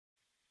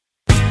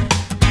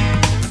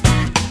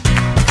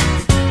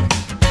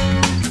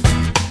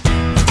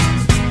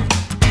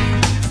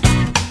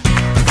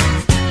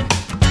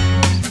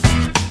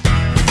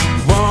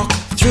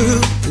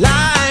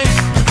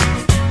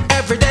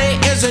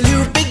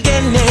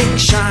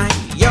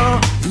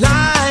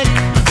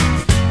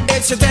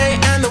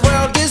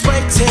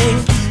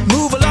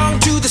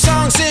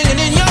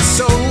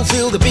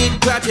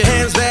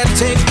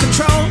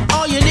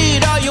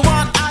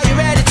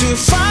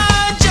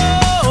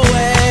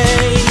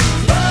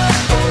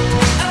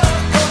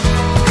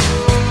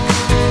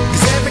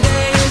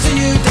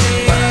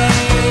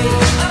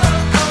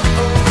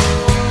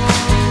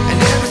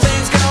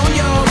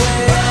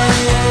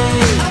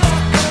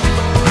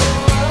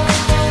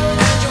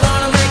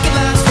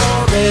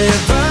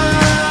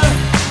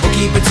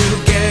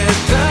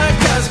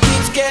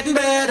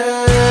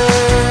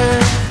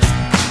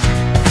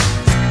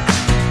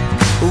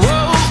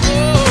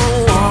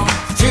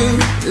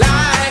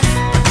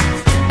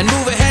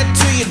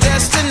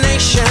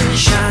inspiration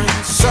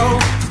shines so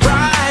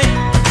bright.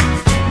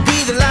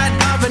 Be the light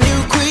of a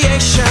new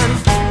creation.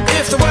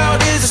 If the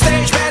world is a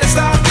stage, better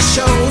start the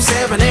show.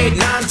 7, 8,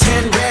 9,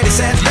 10, ready,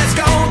 set, let's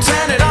go.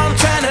 Turn it on,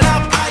 turn it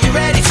up. Are you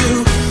ready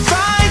to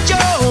find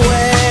your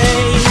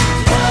way?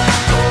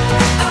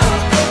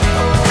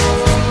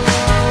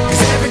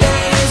 'Cause every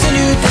day is a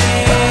new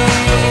day,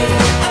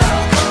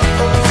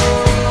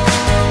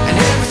 and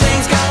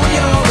everything's going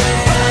your way.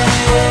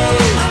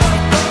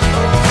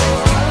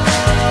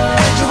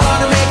 And you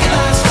wanna make it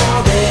last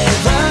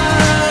forever.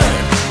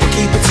 We'll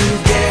keep it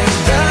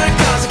together,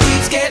 'cause it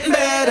keeps getting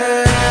better.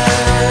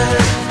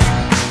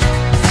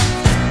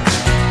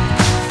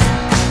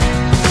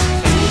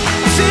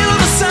 Feel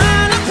the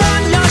sun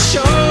upon your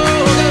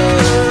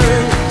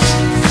shoulders,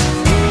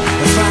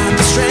 and find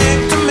the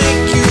strength to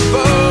make you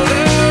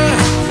bolder.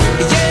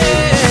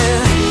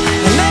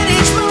 Yeah, and let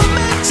each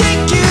moment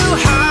take you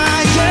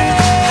higher,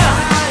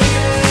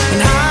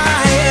 and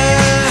higher,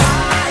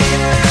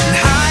 and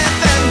higher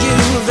than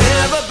you've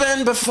ever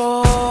been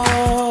before.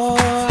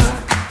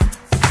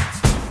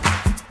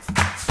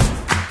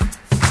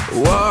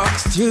 Walk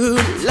through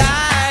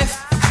life